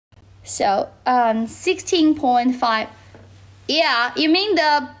So 16.5. Yeah, you mean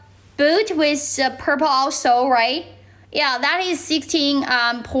the boot with purple also, right? Yeah, that is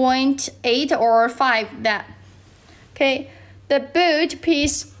 16.8 or 5 that. Okay, the boot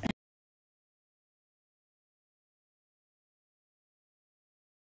piece.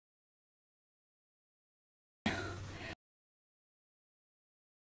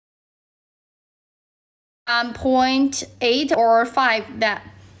 .8 or 5 that.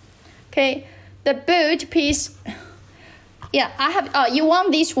 Okay, the boot piece. Yeah, I have. You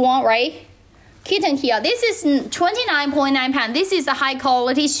want this one, right? Kitten here. This is 29.9 pound. This is a high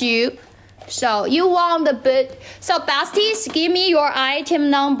quality shoe. So you want the boot. So besties, give me your item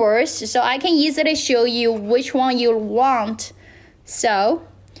numbers so I can easily show you which one you want. So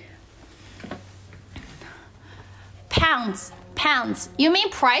pounds. You mean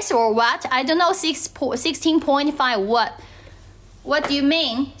price or what? I don't know. 16.5 what do you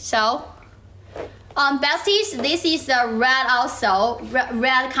mean? So besties, this is the red also,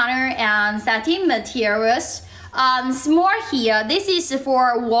 red color and satin materials. Small here. This is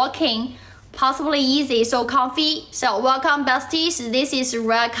for walking, possibly easy, so comfy. So welcome besties. This is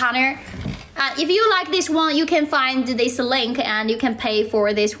red color. If you like this one, you can find this link and you can pay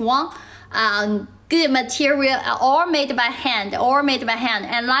for this one. Good material, all made by hand,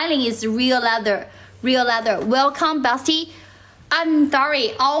 and lining is real leather. Welcome bestie. I'm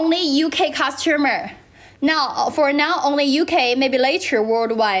sorry, only UK customer. Now, for now, only UK, maybe later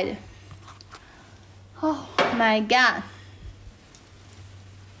worldwide. Oh my God.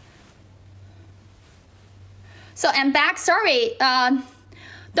 So I'm back, sorry.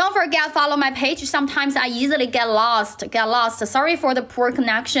 Don't forget, follow my page. Sometimes I easily get lost. Sorry for the poor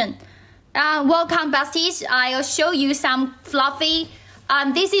connection. Welcome besties. I'll show you some fluffy.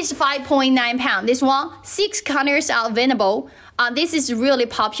 This is 5.9 pound. This one, 6 colors are available. This is really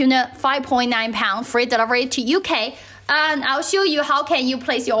popular. 5.9 pound, free delivery to UK. And I'll show you how can you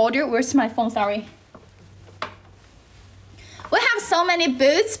place your order. Where's my phone? Sorry. We have so many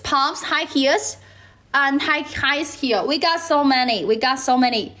boots, pumps, high heels, and high highs here. We got so many.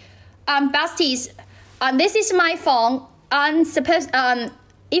 Besties. This is my phone.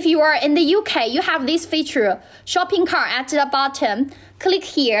 If you are in the UK, you have this feature, shopping cart at the bottom. Click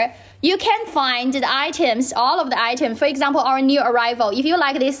here. You can find the items, all of the items. For example, our new arrival. If you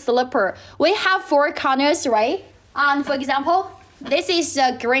like this slipper, we have 4 corners, right? For example, this is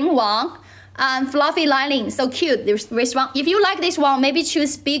a green one. Fluffy lining, so cute. There's this one. If you like this one, maybe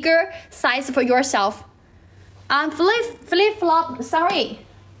choose bigger size for yourself. Flip flop, sorry.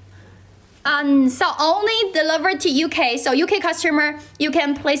 So only delivered to UK. So UK customer, you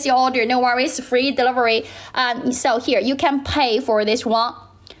can place your order. No worries, free delivery. So here you can pay for this one.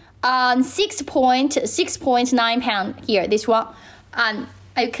 6.9 pound here. This one. Are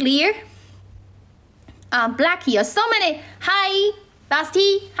you clear? Black here. So many. Hi,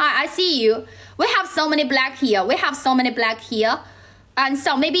 bestie. Hi, I see you. We have so many black here. And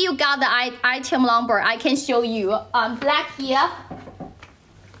so maybe you got the item number. I can show you. Black here.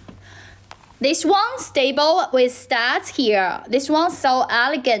 This one stable with studs here. This one so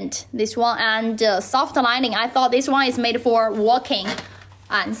elegant. This one and soft lining. I thought this one is made for walking.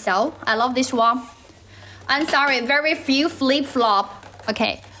 And so I love this one. I'm sorry, very few flip flop.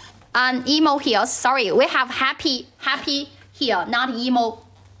 Okay. And emo here. Sorry, we have happy here, not emo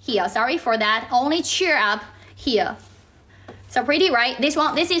here. Sorry for that. Only cheer up here. So pretty, right? This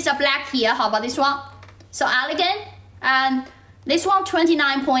one, this is a black here. How about this one? So elegant. And this one,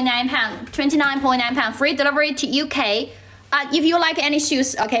 29.9 pound. 29.9 pound. Free delivery to UK. If you like any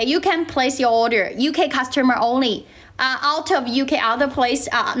shoes, okay, you can place your order. UK customer only. Out of UK, other place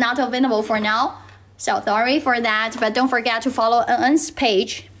not available for now. So sorry for that, but don't forget to follow N's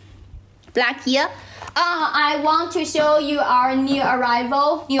page. Black here. I want to show you our new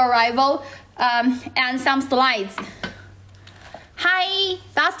arrival, and some slides. Hi,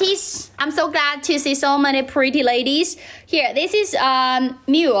 besties. I'm so glad to see so many pretty ladies here. This is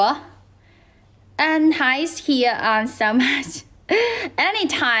Mule. And nice here so much.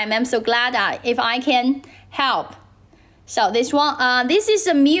 Anytime, I'm so glad if I can help. So this one, this is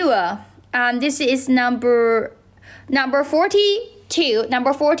a Mule. This is number 42.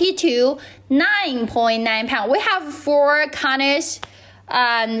 Number 42, 9.9 pound. We have 4 colors.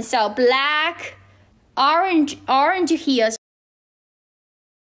 So black, orange here.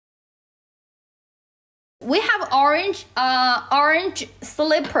 We have orange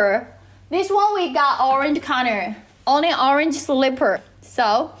slipper. This one we got orange color, only orange slipper.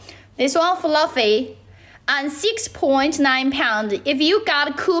 So this one fluffy and 6.9 pound. If you got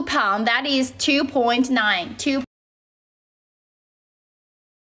a coupon, that is 2.9.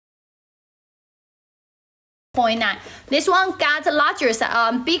 19.9. This one got larger,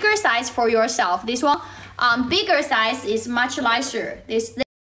 bigger size for yourself. This one, bigger size is much lighter. This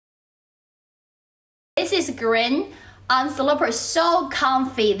is green on slipper, so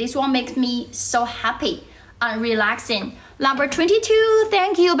comfy. This one makes me so happy and relaxing. Number 22,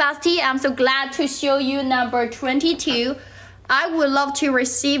 thank you, Basti. I'm so glad to show you number 22. I would love to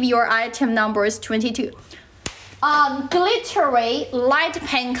receive your item numbers 22. Glittery light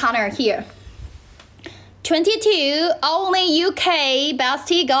pink color here. 22, only UK,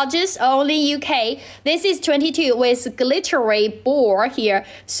 Basti, gorgeous, only UK. This is 22 with glittery ball here.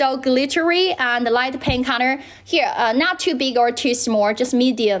 So glittery and light pink color here. Not too big or too small, just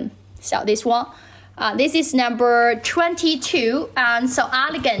medium. So this one. This is number 22 and so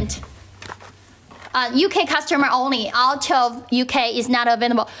elegant. UK customer only. Out of UK is not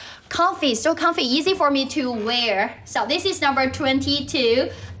available. Comfy, so comfy, easy for me to wear. So this is number 22.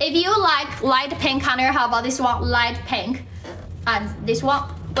 If you like light pink color, how about this one, light pink? And this one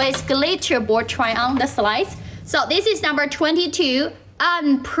with glitter board, try on the slides. So this is number 22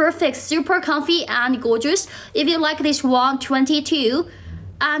 and perfect, super comfy and gorgeous. If you like this one, 22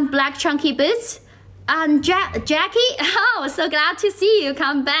 and black chunky boots. And Jackie, oh, so glad to see you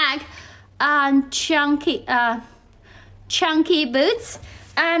come back. And chunky boots.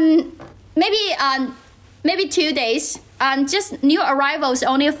 And maybe 2 days. And just new arrivals,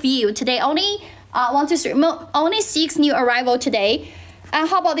 only a few today. Only 1, 2, 3, only 6 new arrival today. And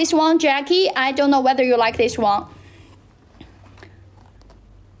how about this one, Jackie? I don't know whether you like this one.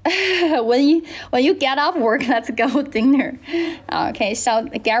 when you get off work, let's go dinner. Okay, so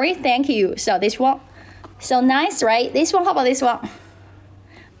Gary, thank you. So this one, so nice, right? This one, how about this one?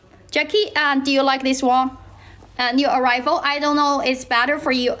 Jackie, do you like this one? New arrival, I don't know, it's better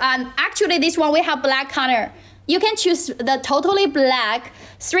for you. Actually, this one we have black color. You can choose the totally black.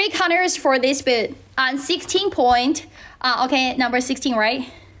 3 colors for this boot. And 16 point. Okay, number 16,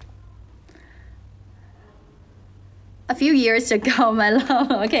 right? A few years ago, my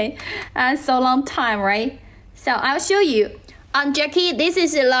love. Okay, so long time, right? So I'll show you. Jackie, this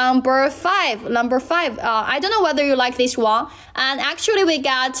is number 5. Number 5. I don't know whether you like this one. And actually, we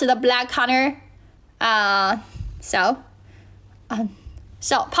got the black color. So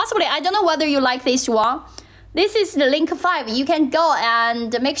possibly, I don't know whether you like this one. This is the link 5. You can go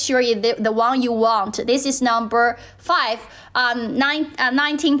and make sure the one you want. This is number 5,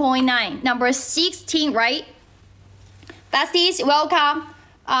 19.9. Number 16, right? Besties, welcome.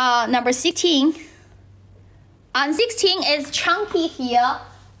 Number 16. And 16 is chunky here.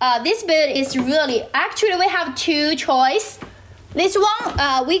 This boot is really, actually we have 2 choice. This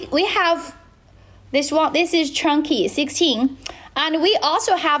one, we have this one. This is chunky, 16. And we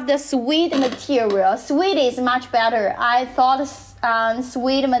also have the suede material. Suede is much better. I thought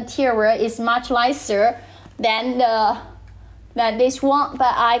suede material is much nicer than this one,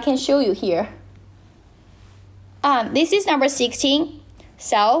 but I can show you here. This is number 16.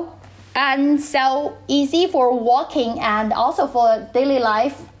 So easy for walking and also for daily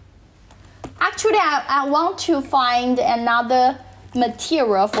life. Actually, I want to find another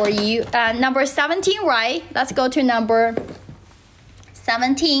material for you. Number 17, right? Let's go to number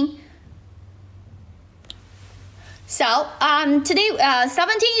 17. So today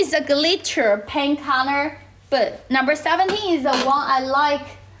 17 is a glitter pink color, but number 17 is the one I like,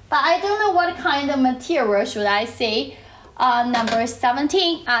 but I don't know what kind of material should I say. Number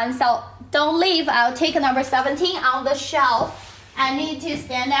 17, and so don't leave. I'll take number 17 on the shelf. I need to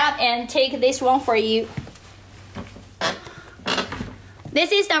stand up and take this one for you.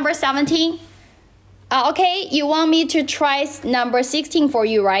 This is number 17. Okay, you want me to try number 16 for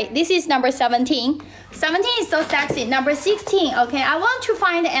you, right? This is number 17. 17 is so sexy. Number 16, okay, I want to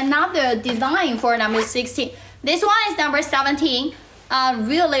find another design for number 16. This one is number 17.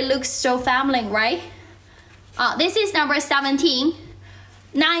 Really looks so feminine, right? This is number 17.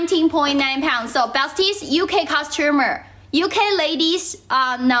 19.9 pounds. So besties, UK customer, UK ladies,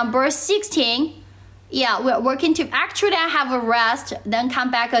 number 16. Yeah, we're working to, actually I have a rest, then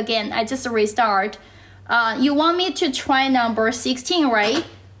come back again. I just restart. You want me to try number 16, right?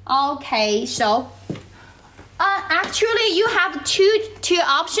 Okay, so actually you have two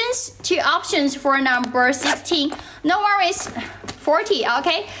options for number 16. No worries, 40,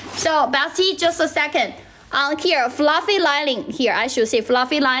 okay? So bestie, just a second. Here, fluffy lining. Here, I should say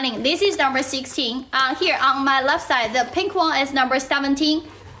fluffy lining. This is number 16. Here on my left side, the pink one is number 17.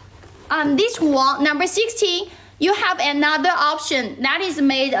 This one, number 16, you have another option that is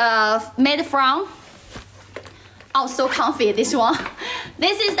made from. Oh, so comfy, this one.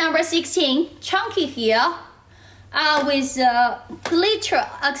 This is number 16, chunky here, with glitter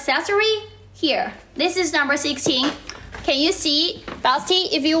accessory Here, this is number 16. Can you see, Basti?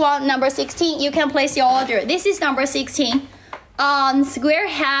 If you want number 16, you can place your order. This is number 16. Square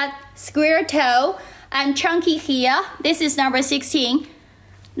head, square toe, and chunky here. This is number 16.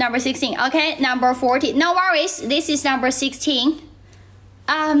 Number 16. Okay, number 14. No worries. This is number 16.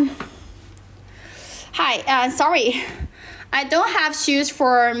 Hi. Sorry, I don't have shoes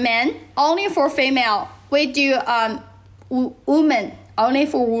for men. Only for female. We do women. Only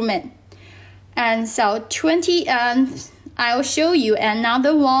for women. And so 20. I'll show you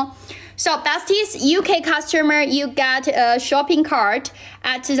another one. So Bestie's UK customer, you get a shopping cart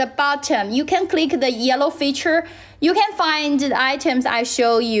at the bottom. You can click the yellow feature. You can find the items I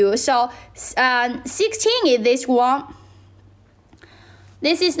show you. So 16 is this one.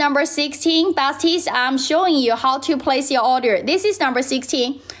 This is number 16. Besties, I'm showing you how to place your order. This is number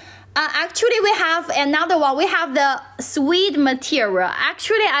 16. Actually, we have another one. We have the suede material.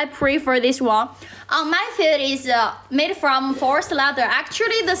 Actually, I prefer this one. My fit is made from forest leather.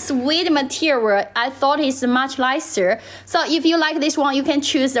 Actually, the suede material, I thought is much nicer. So if you like this one, you can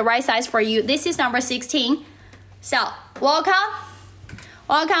choose the right size for you. This is number 16. So, welcome.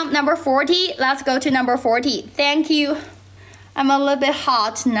 Welcome, number 40. Let's go to number 40. Thank you. I'm a little bit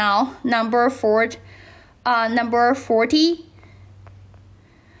hot now. Number 40.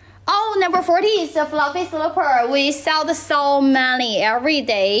 Oh, number 40 is a fluffy slipper. We sell so many every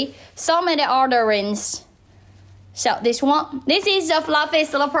day. So many orderings. So this one. This is a fluffy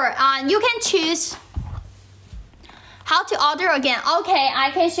slipper. You can choose how to order again. Okay,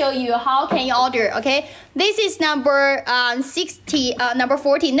 I can show you how can you order. Okay, this is number 60. Number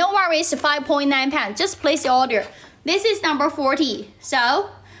 40. No worries, 5.9 pounds. Just place your order. This is number 40. So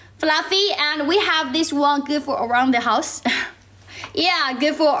fluffy, and we have this one good for around the house. Yeah,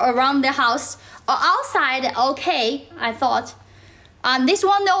 good for around the house or outside. Okay, I thought. This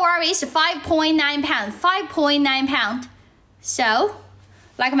one, no worries, 5.9 pounds. 5.9 pounds. So,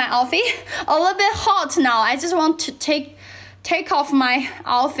 like my outfit, a little bit hot now. I just want to take off my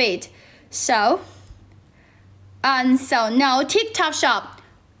outfit. So, no, TikTok shop.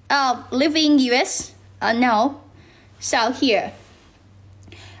 Live in US. No. So here.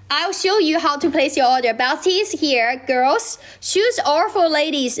 I'll show you how to place your order. Besties here, girls, shoes or for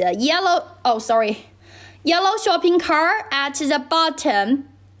ladies. Yellow shopping cart at the bottom.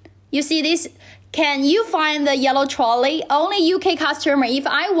 You see this? Can you find the yellow trolley? Only UK customer. If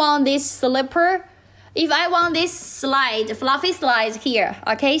I want this slipper, if I want this slide, fluffy slide here,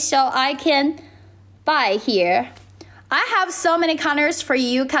 okay, so I can buy here. I have so many colors for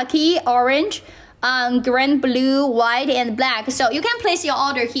you: khaki, orange, green, blue, white, and black. So you can place your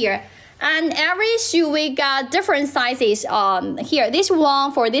order here. And every shoe we got different sizes. Here, this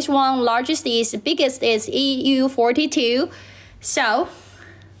one, for this one, largest is, biggest is EU 42. So,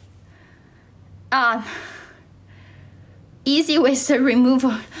 easy with the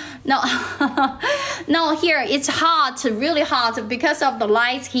removal. No, no, here it's hot, really hot because of the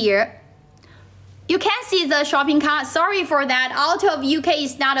lights here. You can see the shopping cart. Sorry for that. Out of UK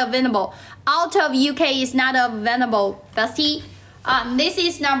is not available. Out of UK is not available, bestie. This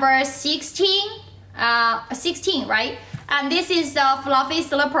is number 16. 16, right? And this is the fluffy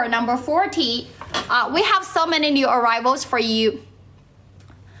slipper number 40. We have so many new arrivals for you.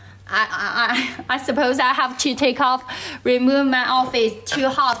 I suppose I have to take off, remove my outfit. Too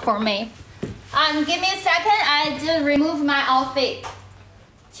hot for me. Give me a second. I just remove my outfit.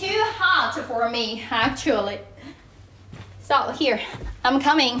 Too hot for me, actually. So here, I'm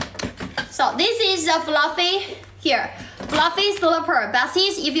coming. So this is a fluffy, here, fluffy slipper.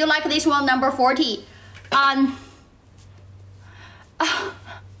 Besties, if you like this one, number 40. I've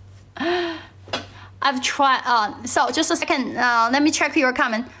tried, so just a second, let me check your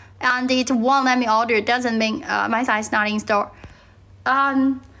comment. And it won't let me order, doesn't mean my size not in store.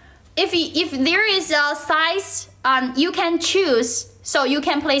 If there is a size, you can choose, so you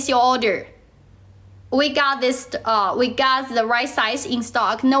can place your order. We got this, we got the right size in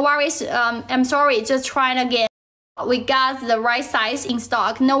stock. No worries, I'm sorry, just trying again. We got the right size in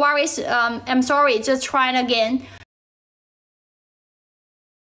stock. No worries, I'm sorry, just trying again.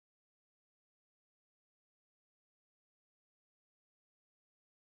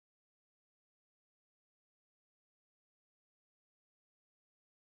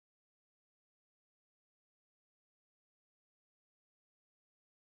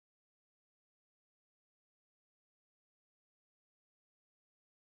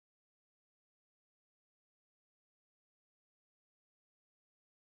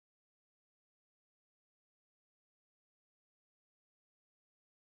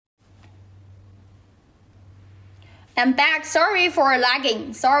 I'm back. Sorry for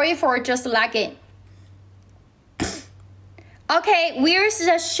lagging. Sorry for just lagging. Okay, where's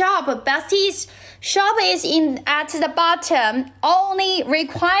the shop? Bestie's shop is at the bottom. Only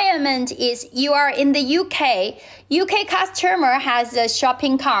requirement is you are in the UK. UK customer has the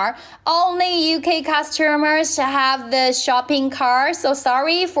shopping cart. Only UK customers have the shopping cart. So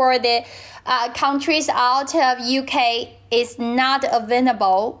sorry for the countries out of UK is not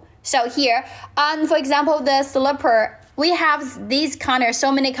available. So here, for example, the slipper, we have these colors,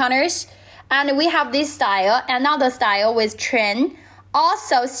 so many colors. And we have this style, another style with trend,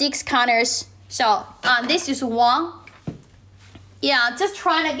 also 6 colors. So this is one. Yeah, just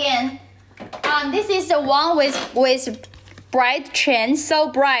try it again. This is the one with bright trend, so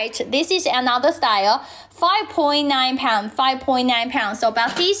bright. This is another style, 5.9 pound, 5.9 pounds. So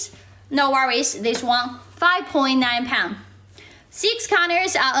besties, no worries. This one, 5.9 pound. 6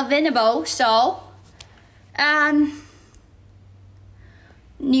 colors are available. So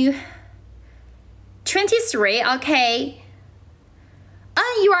new. 23, okay.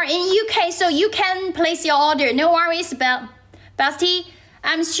 You are in UK, so you can place your order. No worries, bestie.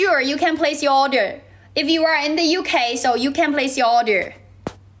 I'm sure you can place your order. If you are in the UK, so you can place your order.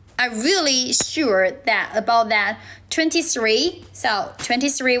 I'm really sure about that. 23, so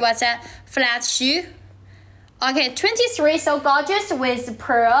 23 was a flat shoe. Okay, 23, so gorgeous with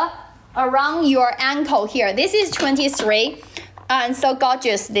pearl around your ankle here. This is 23. And so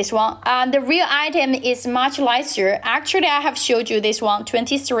gorgeous, this one. The real item is much lighter. Actually, I have showed you this one,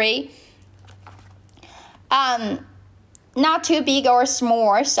 23. Not too big or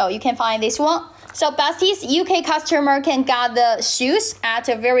small, so you can find this one. So besties, UK customer can get the shoes at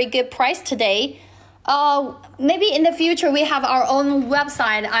a very good price today. Maybe in the future we have our own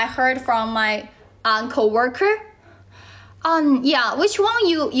website. I heard from my co-worker. Yeah, which one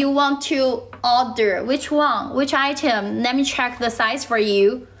you want to order? Which one? Which item? Let me check the size for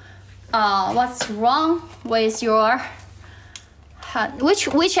you. What's wrong with your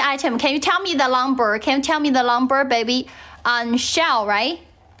which item? Can you tell me the number? Can you tell me the number, baby? Shell, right?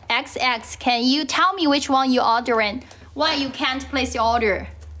 XX. Can you tell me which one you ordering? Why you can't place your order?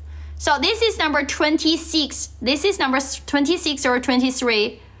 So this is number 26. This is number 26 or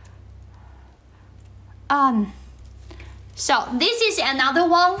 23. So this is another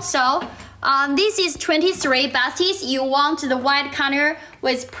one. So this is 23, besties. You want the white color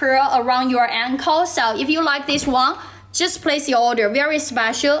with pearl around your ankle. So if you like this one, just place your order. Very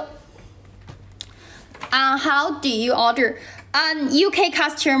special. How do you order? UK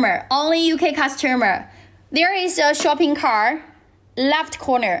customer, only UK customer. There is a shopping cart, left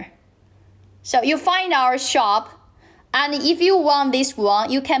corner. So you find our shop, and if you want this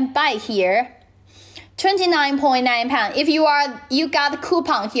one, you can buy here. 29.9 pounds. If you got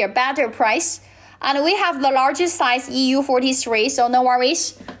coupon here, better price. And we have the largest size EU 43, so no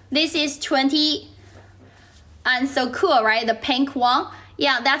worries. This is 20, and so cool, right? The pink one.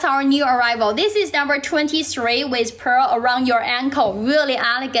 Yeah, that's our new arrival. This is number 23 with pearl around your ankle. Really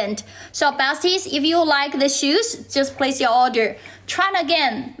elegant. So besties, if you like the shoes, just place your order. Try it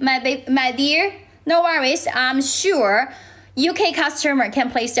again, my dear. No worries. I'm sure UK customer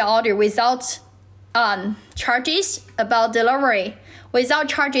can place their order without charges about delivery, without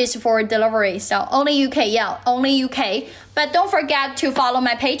charges for delivery. So only UK, yeah, only UK. But don't forget to follow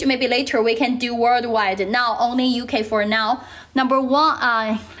my page. Maybe later we can do worldwide. Now only UK for now. Number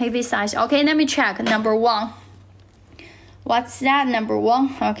 1, maybe size. Okay, let me check. Number 1. What's that? Number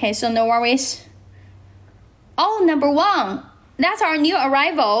 1. Okay, so no worries. Oh, number 1. That's our new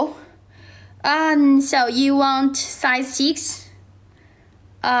arrival. So you want size 6.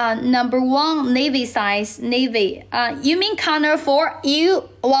 Number 1, navy size, navy. You mean color 4? You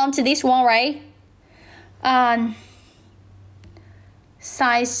want this one, right?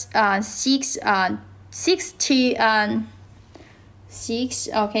 Size 6, 6 to 6.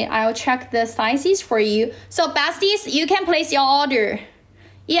 Okay, I'll check the sizes for you. So besties, you can place your order.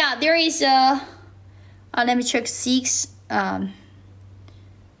 Yeah, there is a. Let me check 6.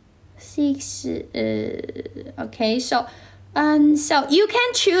 6. Okay, so. So you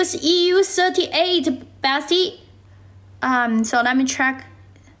can choose EU 38, bestie. So let me check.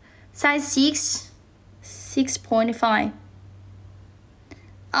 Size 6, 6.5.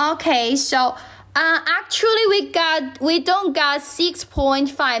 Okay, so actually we don't got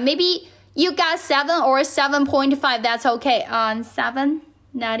 6.5. Maybe you got 7 or 7.5. That's okay. 7.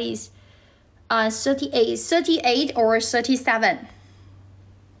 That is 38 or 37.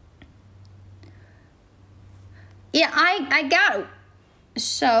 Yeah, I got it.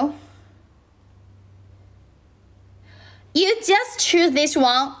 So you just choose this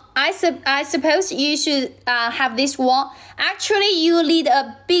one. I suppose you should have this one. Actually, you need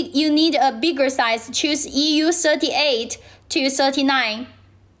a bigger size. Choose EU 38 to 39.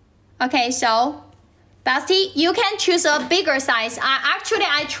 Okay, so Bestie, you can choose a bigger size.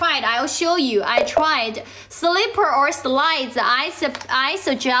 I tried. I'll show you. I tried slipper or slides. I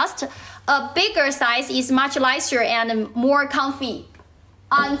suggest a bigger size is much lighter and more comfy.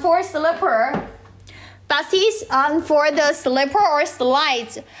 And for slipper, Besties, for the slipper or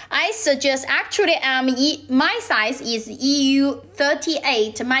slides, I suggest actually my size is EU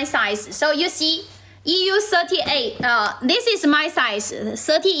 38. My size. So you see, EU 38. This is my size.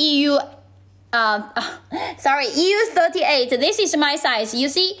 30 EU. Sorry, EU 38. This is my size. You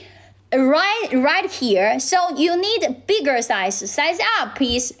see, right here. So you need bigger size. Size up,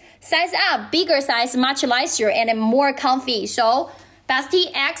 please. Size up, bigger size, much lighter and more comfy. So,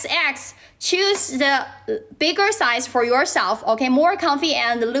 Bestie XX. Choose the bigger size for yourself, okay? More comfy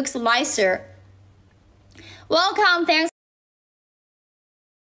and looks nicer. Welcome, thanks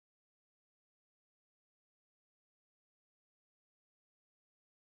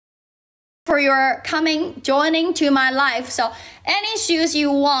for your joining to my live. So any shoes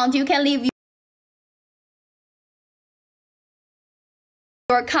you want, you can leave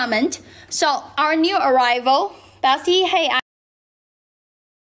your comment. So our new arrival, Bestie, hey,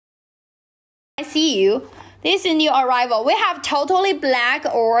 I see you. This is new arrival. We have totally black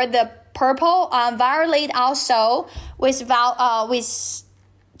or the purple, violet also with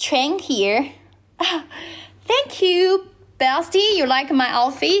chain here. Thank you, Bestie. You like my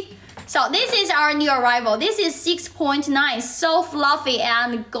outfit? So this is our new arrival. This is 6.9, so fluffy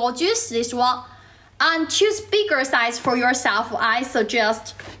and gorgeous. This one, and choose bigger size for yourself. I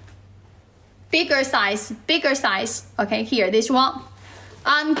suggest bigger size. Okay, here this one.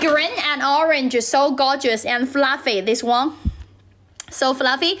 Green and orange, so gorgeous and fluffy. This one, so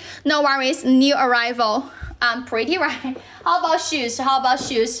fluffy. No worries, new arrival. Pretty, right? How about shoes? So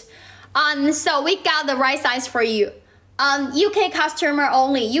we got the right size for you. UK customer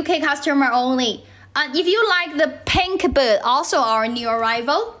only. If you like the pink boot, also our new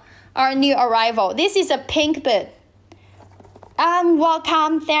arrival. This is a pink boot.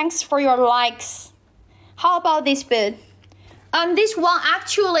 Welcome. Thanks for your likes. How about this boot? This one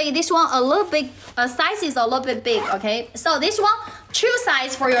a little big, size is a little bit big, okay? So this one, choose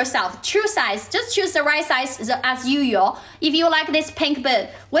size for yourself, just choose the right size as usual. If you like this pink boot,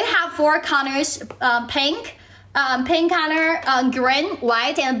 we have 4 colors, pink color, green,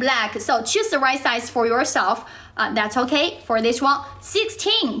 white, and black. So choose the right size for yourself. That's okay. For this one,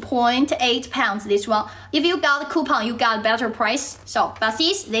 16.8 pounds. This one, if you got a coupon, you got a better price. So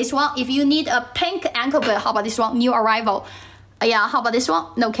Besties, this one, if you need a pink ankle boot, how about this one, new arrival? Yeah, how about this one?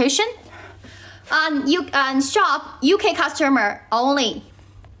 Location? You shop UK customer only.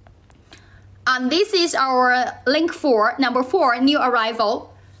 This is our link for number 4, new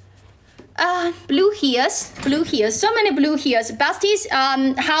arrival. Blue heels, so many blue heels. Besties,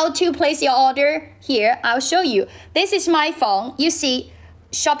 how to place your order here? I'll show you. This is my phone. You see,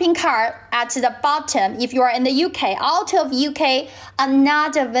 shopping cart at the bottom. If you are in the UK, out of UK, are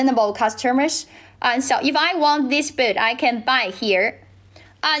not available customers. So if I want this boot, I can buy here.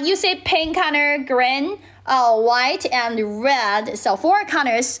 You see pink color, green, white, and red. So 4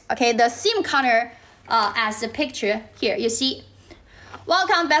 colors. Okay, the same color as the picture here. You see.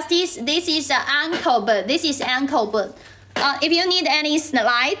 Welcome, Besties. This is an ankle boot. If you need any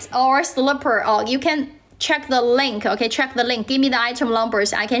slides or slipper, you can check the link. Okay, check the link. Give me the item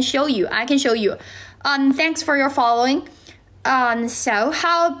numbers. I can show you. Thanks for your following. So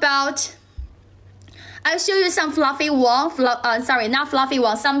how about? I'll show you some fluffy one, sorry, not fluffy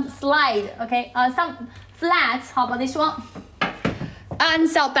one, some slide, okay, some flats. How about this one?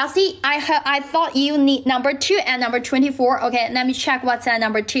 So Bestie, I thought you need number 2 and number 24. Okay, let me check what's at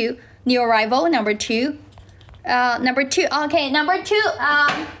number 2. New arrival, number 2. Okay, number 2.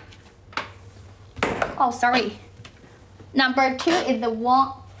 Oh, sorry. Number 2 is the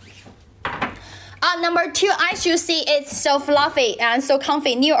one. Number 2, I should see it's so fluffy and so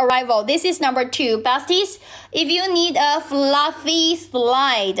comfy. New arrival. This is number 2. Besties, if you need a fluffy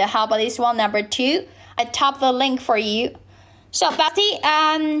slide, how about this one, number 2? I top the link for you. So Bestie,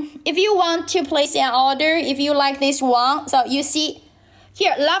 if you want to place an order, if you like this one, so you see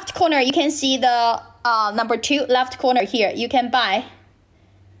here, left corner, you can see the number 2, left corner here, you can buy.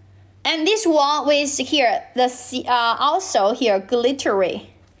 And this one with here, the also here, glittery.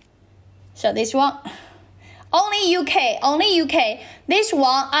 So this one, only UK. This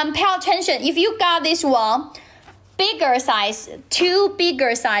one, pay attention. If you got this one, bigger size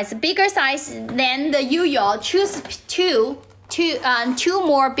than the usual. Choose 2. two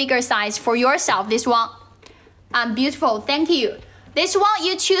more bigger size for yourself. This one, beautiful. Thank you. This one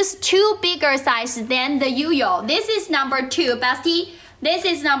you choose 2 bigger size than the usual. This is number 2, bestie. This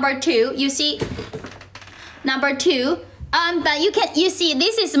is number 2. You see, number 2. But you see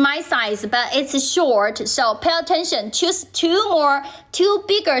this is my size, but it's short. So pay attention. Choose 2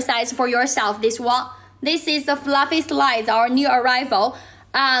 bigger size for yourself. This one. This is the Fluffy Slides, our new arrival.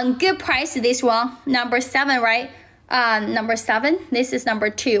 Good price. This one, number 7, right? Number 7. This is number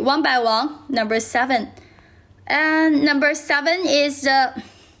 2. 1 by 1. Number 7. And number 7 is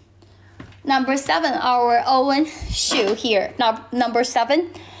number 7, our own shoe here. Number 7,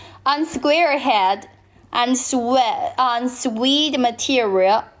 on square head and sweet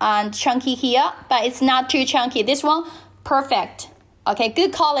material and chunky here, but it's not too chunky. This one, perfect. Okay,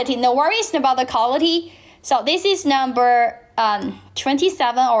 good quality. No worries about the quality. So this is number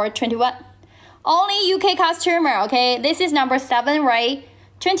 27 or 21. Only UK customer. Okay, this is number 7, right?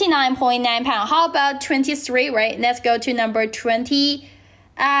 29.9 pounds. How about 23, right? Let's go to number 20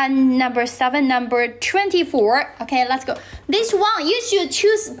 and number 7, number 24. Okay, let's go. This one, you should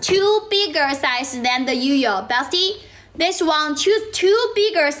choose 2 bigger size than the usual, bestie. This one, choose 2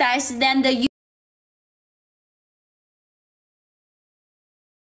 bigger size than the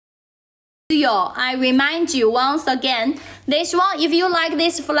usual. I remind you once again, this one, if you like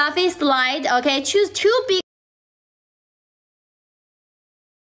this fluffy slide, okay, choose 2 big.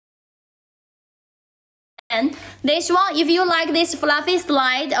 This one, if you like this fluffy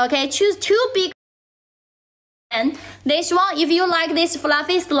slide, okay, choose 2 big. And this one, if you like this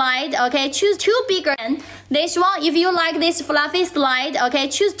fluffy slide, okay, choose 2 bigger. And this one, if you like this fluffy slide, okay,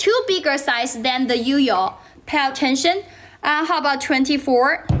 choose 2 bigger size than the usual. Pay attention. How about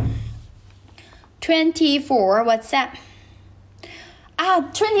 24? 24, what's that?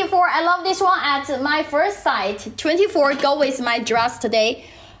 24, I love this one at my first sight. 24, go with my dress today.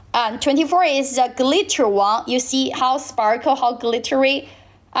 24 is a glitter one. You see how sparkle, how glittery.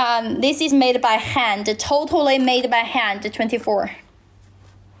 This is made by hand, totally made by hand, 24.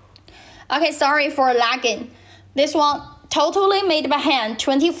 Okay, sorry for lagging. This one, totally made by hand,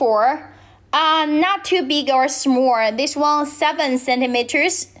 24. Not too big or small. This one, 7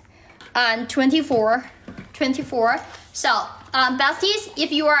 centimeters, and 24. So, besties,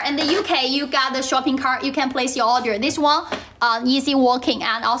 if you are in the UK, you got the shopping cart, you can place your order. This one, easy walking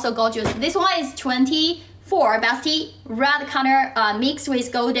and also gorgeous. This one is 24, bestie. Red color mixed with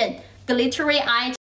golden, glittery eye.